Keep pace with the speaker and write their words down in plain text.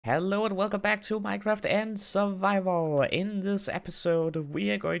Hello and welcome back to Minecraft and Survival. In this episode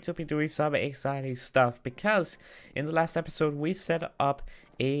we are going to be doing some exciting stuff because in the last episode we set up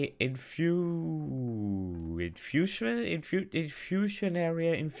a infusion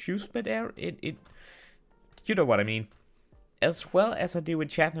area, infusement area, you know what I mean. As well as a new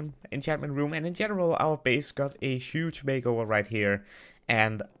enchantment room, and in general our base got a huge makeover right here.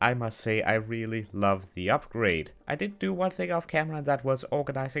 And I must say, I really love the upgrade. I did do one thing off camera, and that was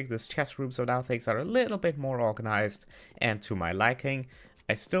organizing this chest room, so now things are a little bit more organized and to my liking.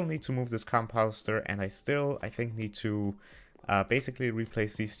 I still need to move this composter, and I think, need to basically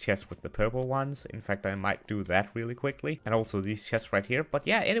replace these chests with the purple ones. In fact, I might do that really quickly. And also these chests right here. But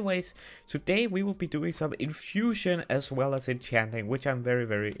yeah, anyways, today we will be doing some infusion as well as enchanting, which I'm very,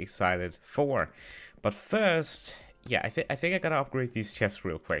 very excited for. But first... yeah, I think I gotta upgrade these chests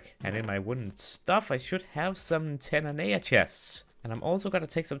real quick. And in my wooden stuff, I should have some Tenanea chests. And I'm also gonna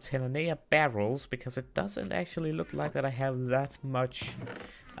take some Tenanea barrels, because it doesn't actually look like that I have that much,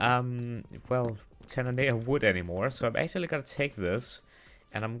 well, Tenanea wood anymore. So I'm actually gonna take this,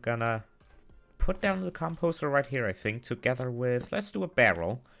 and I'm gonna put down the composter right here, I think, together with, let's do a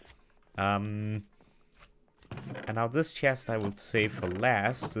barrel. And now this chest I will save for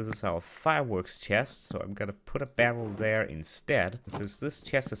last. This is our fireworks chest, so I'm gonna put a barrel there instead. Since this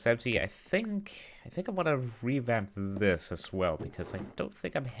chest is empty, I think I want to revamp this as well, because I don't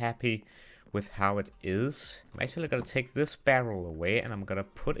think I'm happy with how it is. I'm actually gonna take this barrel away, and I'm gonna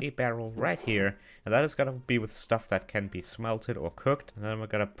put a barrel right here, and that is gonna be with stuff that can be smelted or cooked. And then I'm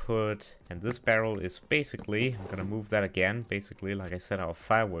gonna put, and this barrel is basically, I'm gonna move that again, basically like I said, our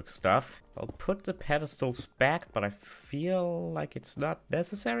fireworks stuff. I'll put the pedestals back, but I feel like it's not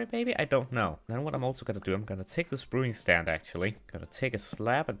necessary, maybe? I don't know. Then what I'm also gonna do, I'm gonna take this brewing stand actually. Gonna take a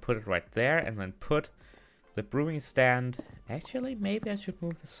slab and put it right there, and then put the brewing stand. Actually, maybe I should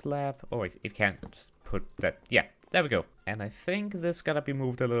move the slab. Oh, it can't just put that. Yeah, there we go. And I think this gotta be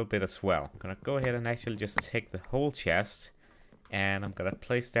moved a little bit as well. I'm gonna go ahead and actually just take the whole chest. And I'm gonna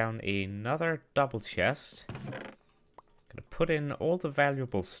place down another double chest. Gonna put in all the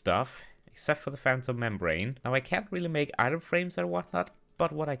valuable stuff, except for the phantom membrane. Now, I can't really make item frames and whatnot,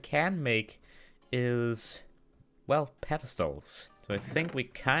 but what I can make is, well, pedestals. So I think we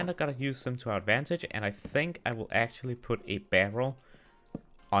kind of gotta use them to our advantage, and I think I will actually put a barrel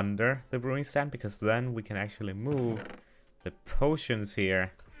under the brewing stand, because then we can actually move the potions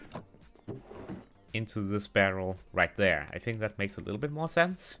here into this barrel right there. I think that makes a little bit more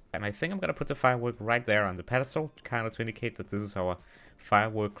sense. And I think I'm gonna put the firework right there on the pedestal, kind of to indicate that this is our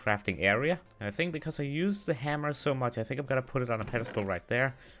firework crafting area. And I think because I used the hammer so much, I think I'm gonna put it on a pedestal right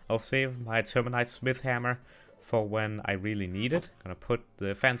there. I'll save my Terminite Smith hammer for when I really need it. Gonna put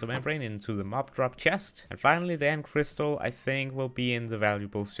the phantom membrane into the mob drop chest. And finally the end crystal, I think, will be in the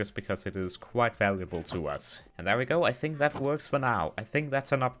valuables, just because it is quite valuable to us. And there we go. I think that works for now. I think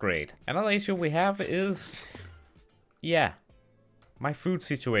that's an upgrade. Another issue we have is, yeah, my food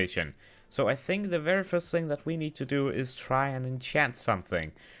situation. So I think the very first thing that we need to do is try and enchant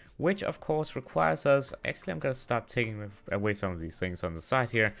something, which of course requires us, actually I'm going to start taking away some of these things on the side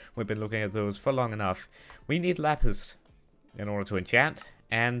here. We've been looking at those for long enough. We need lapis in order to enchant,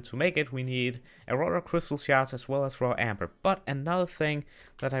 and to make it we need aurora crystal shards as well as raw amber. But another thing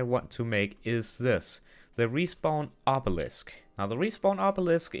that I want to make is this, the respawn obelisk. Now the respawn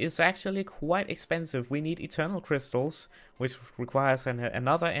obelisk is actually quite expensive. We need eternal crystals, which requires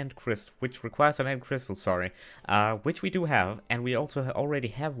another end crystal, which we do have, and we also already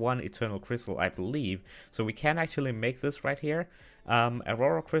have one eternal crystal, I believe. So we can actually make this right here.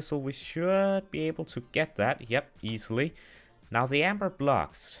 Aurora crystal, we should be able to get that. Yep, easily. Now the amber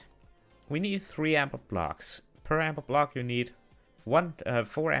blocks. We need 3 amber blocks. Per amber block you need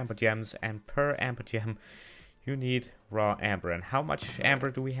 4 amber gems, and per amber gem you need raw amber. And how much amber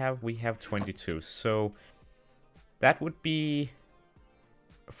do we have? We have 22. So that would be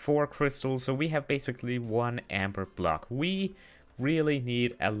 4 crystals. So we have basically 1 amber block. We really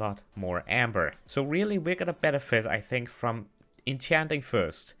need a lot more amber. So really we're gonna benefit, I think, from enchanting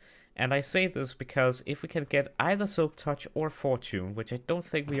first. And I say this because if we can get either Silk Touch or Fortune, which I don't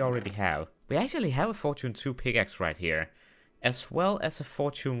think we already have. We actually have a Fortune 2 pickaxe right here, as well as a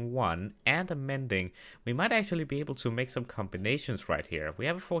Fortune 1 and a Mending. We might actually be able to make some combinations right here. We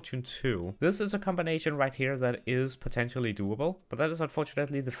have a Fortune 2. This is a combination right here that is potentially doable, but that is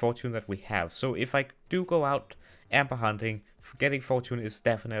unfortunately the Fortune that we have. So if I do go out amber hunting, getting Fortune is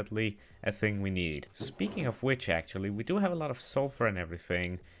definitely a thing we need. Speaking of which, actually, we do have a lot of sulfur and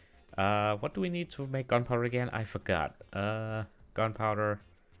everything. What do we need to make gunpowder again? I forgot. Gunpowder,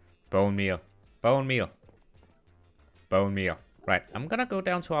 bone meal. Bone meal. Right, I'm gonna go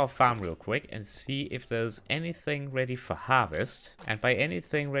down to our farm real quick and see if there's anything ready for harvest. And by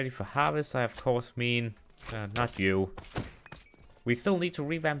anything ready for harvest, I of course mean, not you. We still need to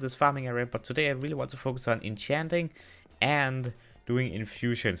revamp this farming area, but today I really want to focus on enchanting and doing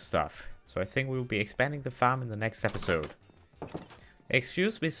infusion stuff. So I think we'll be expanding the farm in the next episode.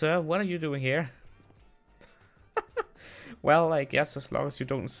 Excuse me, sir, what are you doing here? Well, I guess as long as you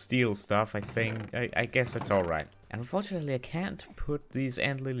don't steal stuff, I guess it's alright. Unfortunately, I can't put these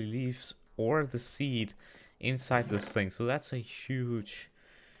ant lily leaves or the seed inside this thing, so that's a huge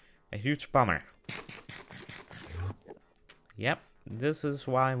bummer. Yep, this is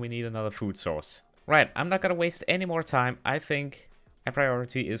why we need another food source. Right, I'm not gonna waste any more time. I think a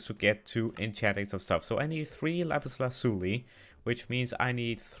priority is to get to enchanting some stuff. So I need 3 lapis lazuli, which means I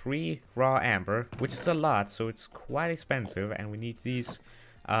need 3 raw amber, which is a lot, so it's quite expensive, and we need these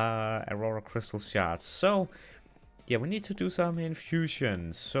aurora crystal shards. So yeah, we need to do some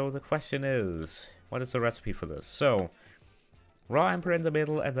infusions. So the question is, what is the recipe for this? So raw amber in the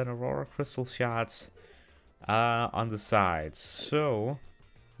middle, and then aurora crystal shards on the sides. So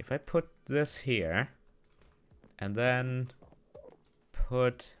if I put this here, and then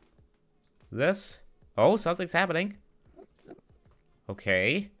put this, oh, something's happening.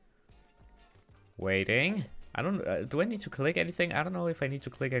 Okay. Waiting. I don't, do I need to click anything? I don't know if I need to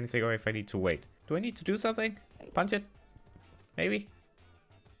click anything or if I need to wait. Do I need to do something? Punch it? Maybe?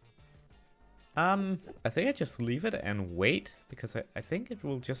 I think I just leave it and wait, because I think it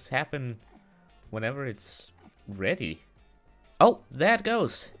will just happen whenever it's ready. Oh, there it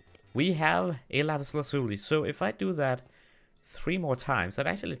goes. We have a lapis lazuli. So if I do that 3 more times, that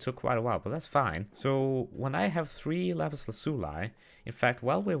actually took quite a while, but that's fine. So when I have 3 lapis lazuli, in fact,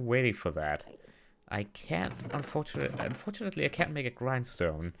 while we're waiting for that, I can't, unfortunately I can't make a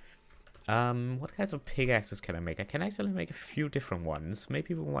grindstone. What kinds of pickaxes can I make? I can actually make a few different ones.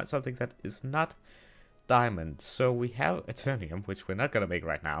 Maybe we want something that is not diamond. So we have eternium, which we're not gonna make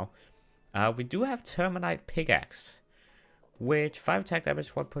right now. We do have terminite pickaxe, which 5 attack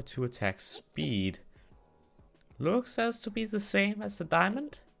damage, 1.2 attack speed. Looks as to be the same as the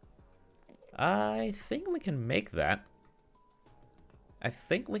diamond. I think we can make that. I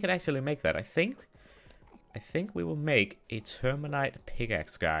think we can actually make that. I think we will make a terminite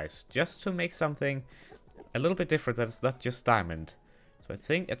pickaxe, guys, just to make something a little bit different that is not just diamond. So I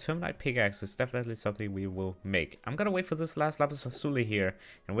think a terminite pickaxe is definitely something we will make. I'm gonna wait for this last lapis lazuli here,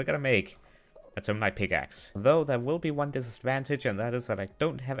 and we're gonna make a terminite pickaxe. Though there will be one disadvantage, and that is that I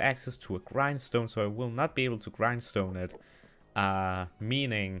don't have access to a grindstone, so I will not be able to grindstone it.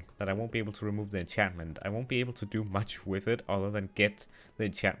 Meaning that I won't be able to remove the enchantment. I won't be able to do much with it other than get the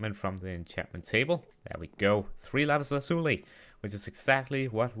enchantment from the enchantment table. There we go. 3 lapis lazuli, which is exactly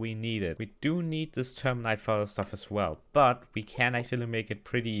what we needed. We do need this terminite for other stuff as well, but we can actually make it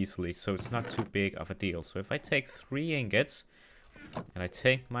pretty easily, so it's not too big of a deal. So if I take 3 ingots, and I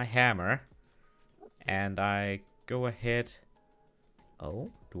take my hammer, and I go ahead...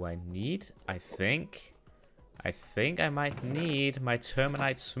 Oh, do I need... I think I might need my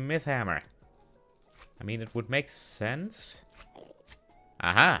terminite smith hammer. I mean, it would make sense.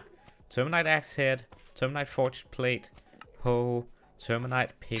 Aha! Terminite axe head, terminite forged plate, hoe,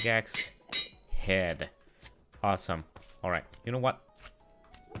 terminite pickaxe head. Awesome. Alright, you know what?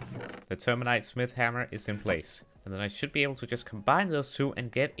 The terminite smith hammer is in place. And then I should be able to just combine those two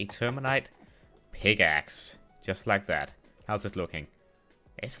and get a terminite pickaxe. Just like that. How's it looking?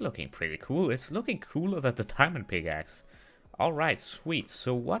 It's looking pretty cool. It's looking cooler than the diamond pickaxe. Alright, sweet.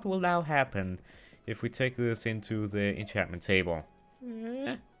 So what will now happen if we take this into the enchantment table?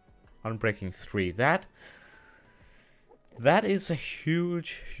 Unbreaking 3. That is a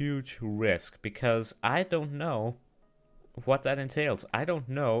huge risk, because I don't know what that entails. I don't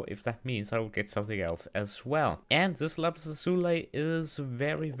know if that means I will get something else as well. And this lapis lazuli is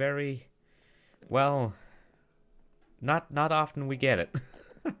very, well, not often we get it.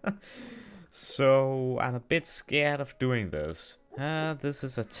 So I'm a bit scared of doing this. This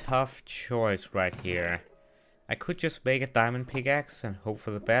is a tough choice right here. I could just make a diamond pickaxe and hope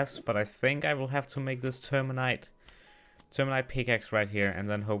for the best, but I think I will have to make this terminite pickaxe right here and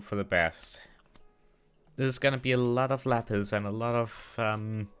then hope for the best. This is gonna be a lot of lapis and a lot of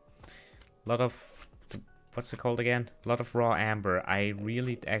what's it called again? A lot of raw amber. I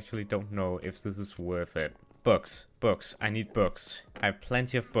really actually don't know if this is worth it. Books. I need books. I have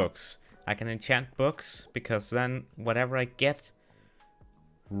plenty of books. I can enchant books, because then whatever I get...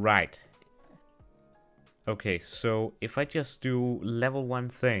 Right. Okay, so if I just do level 1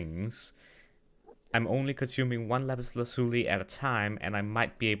 things, I'm only consuming 1 lapis lazuli at a time, and I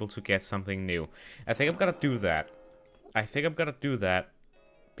might be able to get something new. I think I'm gonna do that. I think I'm gonna do that,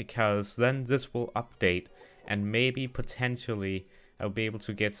 because then this will update, and maybe potentially I'll be able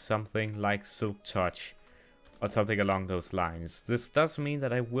to get something like Silk Touch or something along those lines. This does mean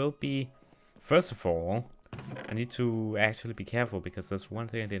that I will be, first of all, I need to actually be careful, because there's one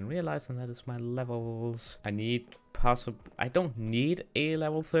thing I didn't realize, and that is my levels. I don't need a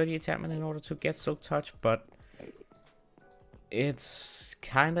level 30 enchantment in order to get Silk Touch, but it's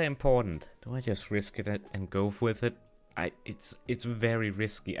kind of important. Do I just risk it and go with it? It's very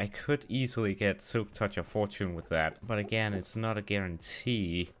risky. I could easily get Silk Touch or Fortune with that, but again, it's not a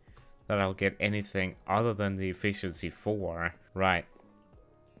guarantee that I'll get anything other than the efficiency 4. Right.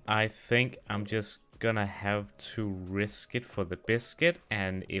 I think I'm just gonna have to risk it for the biscuit,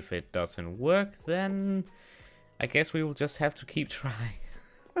 and if it doesn't work, then I guess we will just have to keep trying.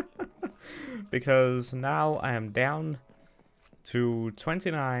 Because now I am down to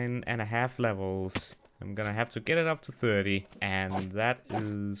 29.5 levels. I'm gonna have to get it up to 30, and that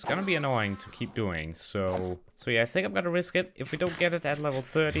is gonna be annoying to keep doing. So yeah, I think I'm gonna risk it. If we don't get it at level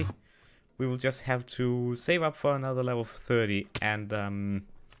 30, we will just have to save up for another level 30 and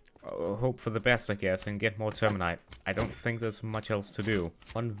hope for the best, I guess, and get more Terminite. I don't think there's much else to do.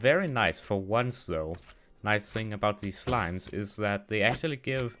 One very nice, for once though, nice thing about these slimes is that they actually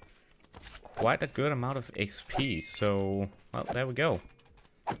give quite a good amount of XP. So, well, there we go.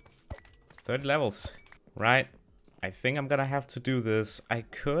 30 levels. Right. I think I'm gonna have to do this. I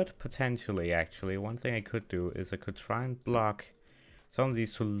could potentially, actually, one thing I could do is I could try and block some of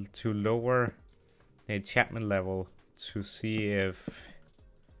these to lower the enchantment level to see if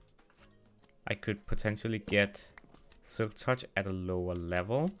I could potentially get Silk Touch at a lower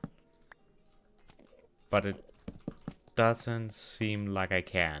level. But it doesn't seem like I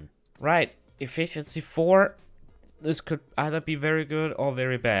can. Right. Efficiency 4. This could either be very good or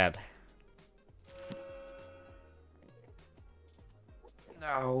very bad.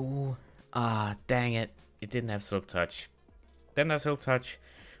 No. Ah, dang it. It didn't have Silk Touch. Didn't have Silk Touch.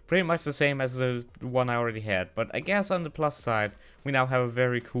 Pretty much the same as the one I already had. But I guess on the plus side, we now have a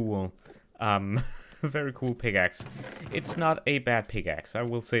very cool, very cool pickaxe. It's not a bad pickaxe, I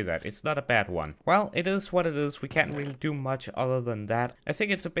will say that. It's not a bad one. Well, it is what it is. We can't really do much other than that. I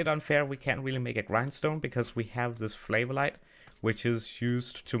think it's a bit unfair we can't really make a grindstone, because we have this flavorlight, which is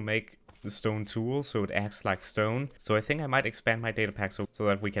used to make the stone tool, so it acts like stone. So I think I might expand my data pack so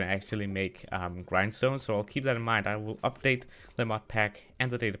that we can actually make grindstone. So I'll keep that in mind. I will update the mod pack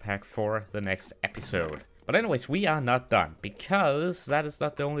and the data pack for the next episode. But anyways, we are not done, because that is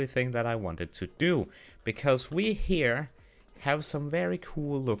not the only thing that I wanted to do. Because we here have some very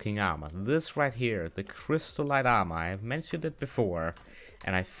cool looking armor. This right here, the crystallite armor, I have mentioned it before,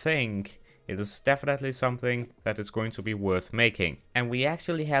 and I think it is definitely something that is going to be worth making. And we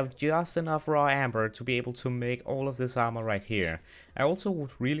actually have just enough raw amber to be able to make all of this armor right here. I also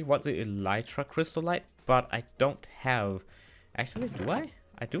would really want the elytra crystallite, but I don't have... Actually, do I?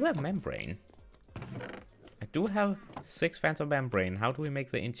 I do have membrane. I do have 6 phantom membrane. How do we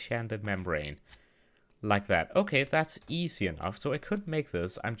make the enchanted membrane? Like that. Okay, that's easy enough. So I could make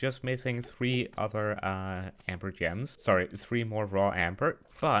this. I'm just missing 3 other amber gems. Sorry, 3 more raw amber.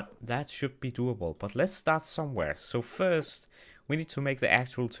 But that should be doable. But let's start somewhere. So first, we need to make the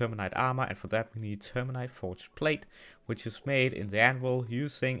actual terminite armor. And for that, we need terminite forged plate, which is made in the anvil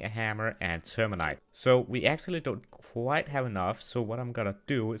using a hammer and terminite. So we actually don't quite have enough. So what I'm gonna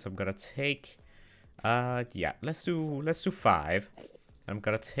do is I'm gonna take... yeah, let's do 5. I'm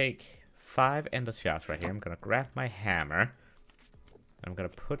gonna take 5 ender shards right here. I'm gonna grab my hammer. I'm gonna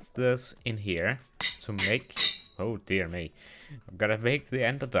put this in here to make... Oh dear me. I'm gonna make the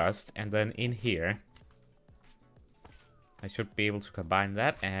ender dust, and then in here I should be able to combine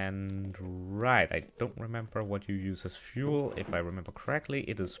that. And right, I don't remember what you use as fuel. If I remember correctly,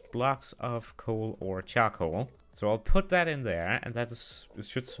 it is blocks of coal or charcoal. So I'll put that in there, and it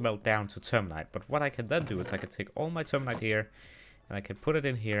should smelt down to terminite. But what I can then do is I can take all my terminite here, and I can put it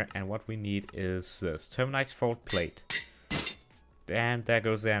in here, and what we need is this terminite forged plate. And there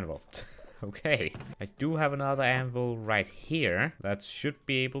goes the anvil. Okay. I do have another anvil right here that should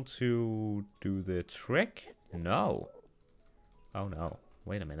be able to do the trick. No. Oh no.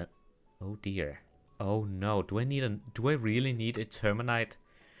 Wait a minute. Oh dear. Oh no. Do I really need a terminite?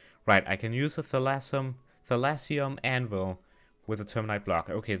 Right, I can use a Thalassium anvil with a terminite block.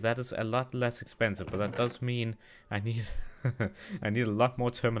 Okay, that is a lot less expensive, but that does mean I need I need a lot more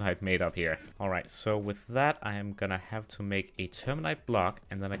terminite made up here. Alright, so with that I am gonna have to make a terminite block,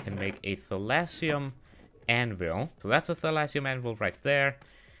 and then I can make a Thalassium anvil. So that's a Thalassium anvil right there.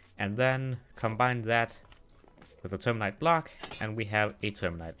 And then combine that with a terminite block, and we have a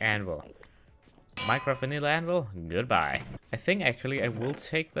terminite anvil. Minecraft vanilla anvil, goodbye. I think actually I will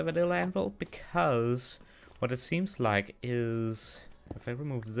take the vanilla anvil because what it seems like is if I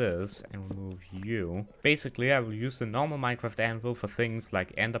remove this and remove you, basically I will use the normal Minecraft anvil for things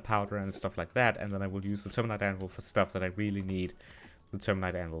like ender powder and stuff like that, and then I will use the terminite anvil for stuff that I really need the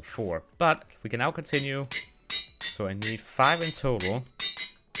terminite anvil for. But we can now continue. So I need 5 in total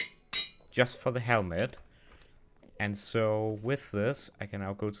just for the helmet. And so with this, I can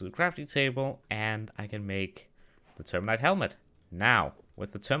now go to the crafting table and I can make the terminite helmet. Now,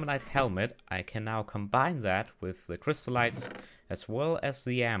 with the terminite helmet, I can now combine that with the crystallites as well as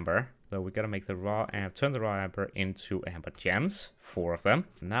the amber. So we're gonna make the raw and turn the raw amber into amber gems, 4 of them.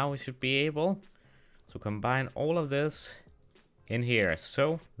 Now we should be able to combine all of this in here.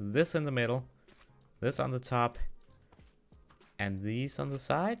 So this in the middle, this on the top, and these on the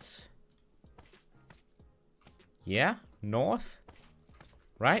sides. Yeah, north,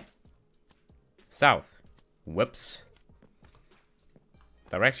 right, south, whoops.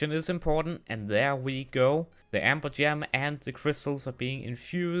 Direction is important, and there we go. The amber gem and the crystals are being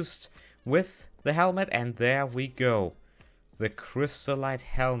infused with the helmet, and there we go. The crystallite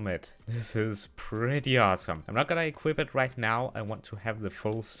helmet. This is pretty awesome. I'm not gonna equip it right now. I want to have the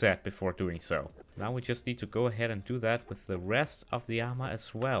full set before doing so. Now we just need to go ahead and do that with the rest of the armor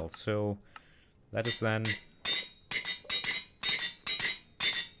as well. So that is then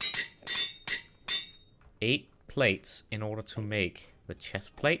 8 plates in order to make the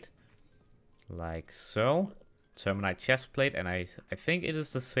chest plate, like so. Terminite chest plate, and I think it is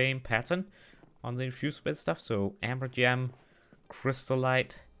the same pattern on the infused bit stuff. So amber gem,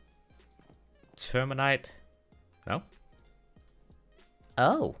 crystallite, terminite. No.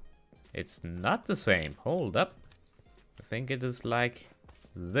 Oh, it's not the same. Hold up. I think it is like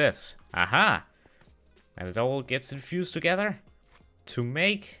this. Aha! And it all gets infused together to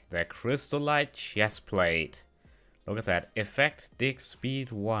make the crystallite chest plate. Look at that. Effect dig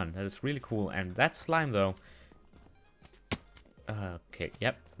speed 1. That is really cool. And that slime though. Okay,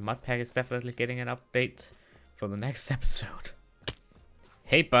 yep. Mod pack is definitely getting an update for the next episode.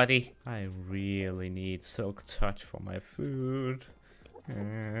 Hey buddy. I really need silk touch for my food.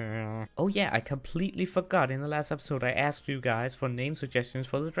 Oh yeah, I completely forgot in the last episode I asked you guys for name suggestions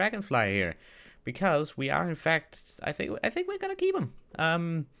for the dragonfly here. Because we are in fact, I think we're gonna keep him.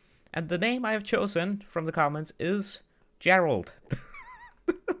 And the name I have chosen from the comments is Gerald.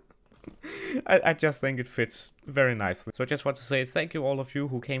 I just think it fits very nicely. So I just want to say thank you all of you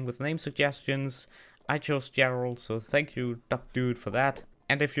who came with name suggestions. I chose Gerald, so thank you Duck Dude for that.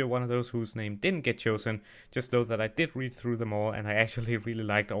 And if you're one of those whose name didn't get chosen, just know that I did read through them all and I actually really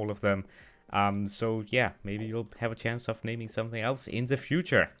liked all of them. So yeah, maybe you'll have a chance of naming something else in the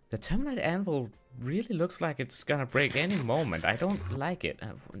future. The terminite anvil really looks like it's gonna break any moment. I don't like it.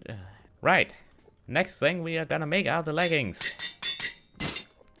 Right, next thing we are gonna make are the leggings.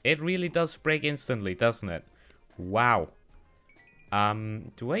 It really does break instantly, doesn't it? Wow.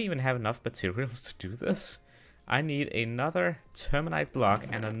 Do I even have enough materials to do this? I need another terminite block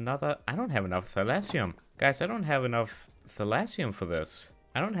and another... I don't have enough thalasium. Guys, I don't have enough thalasium for this.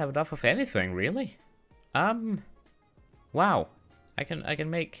 I don't have enough of anything, really. Wow. I can't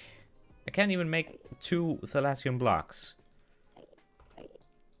even make 2 thalasium blocks.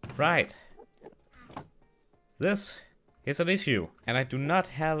 Right. This is an issue. And I do not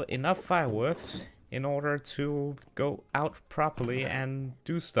have enough fireworks in order to go out properly and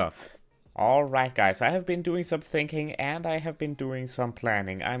do stuff. Alright guys, I have been doing some thinking and I have been doing some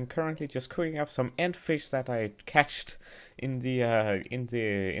planning. I'm currently just cooking up some ant fish that I catched in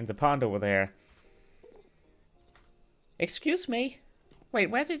the pond over there. Excuse me?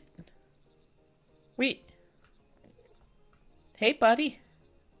 Wait, where did... Wait. Hey buddy.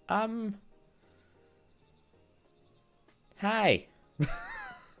 Hi.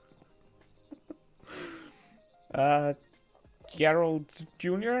 Gerald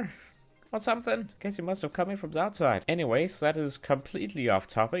Jr.? Or something? Guess he must have come in from the outside. Anyways, that is completely off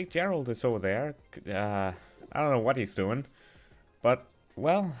topic. Gerald is over there. I don't know what he's doing. But,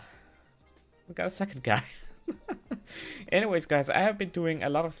 well, we got a second guy. Anyways, guys, I have been doing a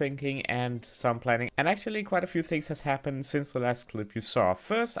lot of thinking and some planning, and actually quite a few things has happened since the last clip you saw.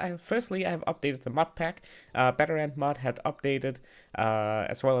 Firstly, I have updated the mod pack. Better End mod had updated,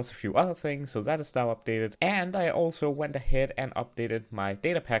 as well as a few other things, so that is now updated. And I also went ahead and updated my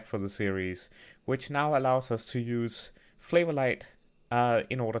data pack for the series, which now allows us to use Flavorlight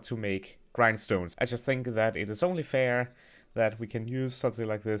in order to make grindstones. I just think that it is only fair that we can use something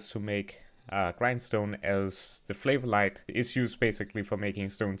like this to make grindstone, as the flavor light is used basically for making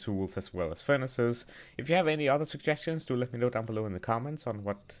stone tools as well as furnaces. If you have any other suggestions, do let me know down below in the comments on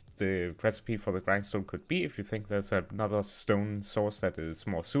what the recipe for the grindstone could be, if you think there's another stone source that is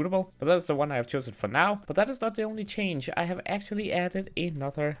more suitable. But that's the one I have chosen for now. But that is not the only change. I have actually added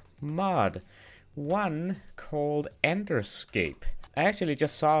another mod, one called Enderscape. I actually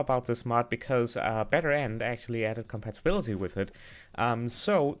just saw about this mod because Better End actually added compatibility with it.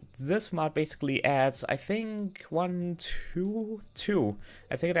 So this mod basically adds, I think, two.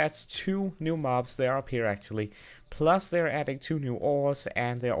 I think it adds 2 new mobs. They are up here actually. Plus they're adding 2 new ores,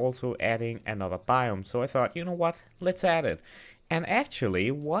 and they're also adding another biome. So I thought, you know what, let's add it. And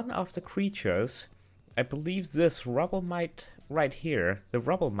actually, one of the creatures, I believe this rubble mite right here, the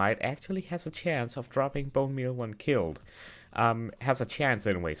rubble mite actually has a chance of dropping bone meal when killed. Has a chance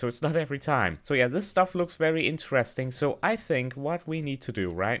anyway, so it's not every time. So yeah, this stuff looks very interesting. So I think what we need to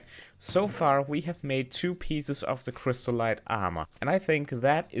do, right? So far we have made 2 pieces of the crystallite armor, and I think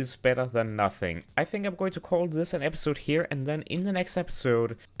that is better than nothing. I think I'm going to call this an episode here, and then in the next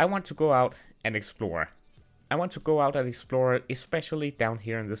episode I want to go out and explore. I want to go out and explore, especially down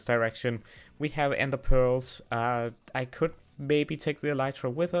here in this direction. We have ender pearls. I could maybe take the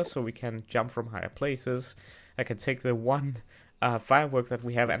elytra with us so we can jump from higher places. I can take the 1 firework that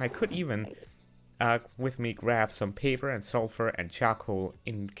we have, and I could even with me grab some paper and sulfur and charcoal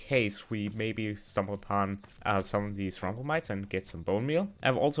in case we maybe stumble upon some of these rumble mites and get some bone meal.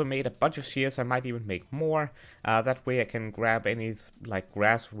 I've also made a bunch of shears. I might even make more. That way I can grab any like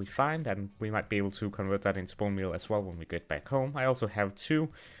grass we find, and we might be able to convert that into bone meal as well when we get back home. I also have 2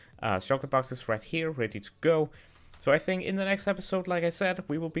 chocolate boxes right here ready to go. So I think in the next episode, like I said,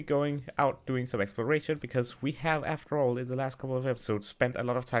 we will be going out doing some exploration, because we have, after all, in the last couple of episodes, spent a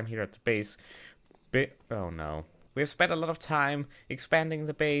lot of time here at the base. Oh no. We have spent a lot of time expanding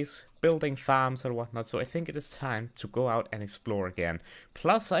the base, building farms and whatnot, so I think it is time to go out and explore again.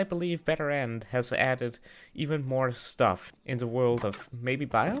 Plus, I believe Better End has added even more stuff in the world of maybe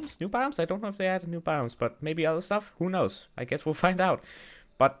biomes? New biomes? I don't know if they added new biomes, but maybe other stuff? Who knows? I guess we'll find out.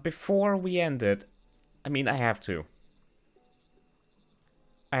 But before we end it, I mean, I have to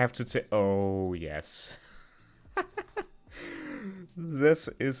say, oh yes. This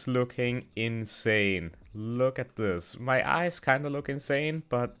is looking insane. Look at this. My eyes kind of look insane,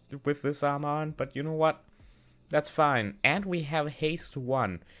 but with this armor on, but you know what? That's fine. And we have haste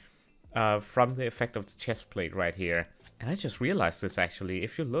 1 from the effect of the chest plate right here. And I just realized this actually.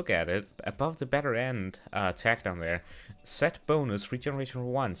 If you look at it, above the Better End tag down there, set bonus regeneration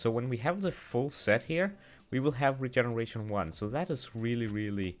 1. So when we have the full set here, we will have regeneration 1. So that is really,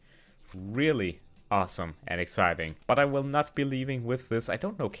 really, really awesome and exciting. But I will not be leaving with this. I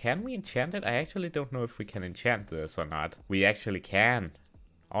don't know, can we enchant it? I actually don't know if we can enchant this or not. We actually can.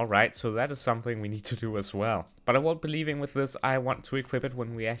 Alright, so that is something we need to do as well. But I won't be leaving with this. I want to equip it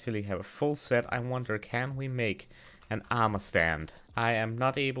when we actually have a full set. I wonder, can we make an armor stand? I am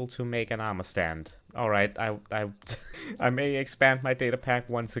not able to make an armor stand. Alright, I may expand my data pack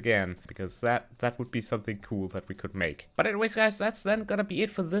once again, because that would be something cool that we could make. But anyways guys, that's then gonna be it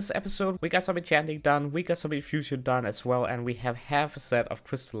for this episode. We got some enchanting done, we got some infusion done as well, and we have half a set of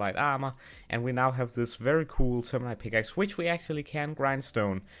crystallite armor, and we now have this very cool terminite pickaxe, which we actually can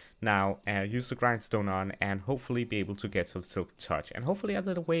grindstone now, use the grindstone on, and hopefully be able to get some silk touch. And hopefully out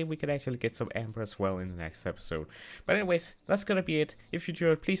of the way we can actually get some amber as well in the next episode. But anyways, that's gonna be it. If you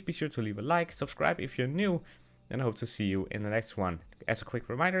enjoyed, please be sure to leave a like, subscribe if you're new, and I hope to see you in the next one. As a quick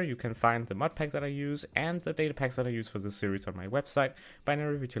reminder, you can find the mod pack that I use and the data packs that I use for this series on my website,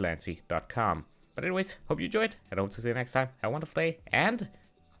 binaryvigilante.com. But anyways, hope you enjoyed, and I hope to see you next time. Have a wonderful day, and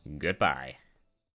goodbye.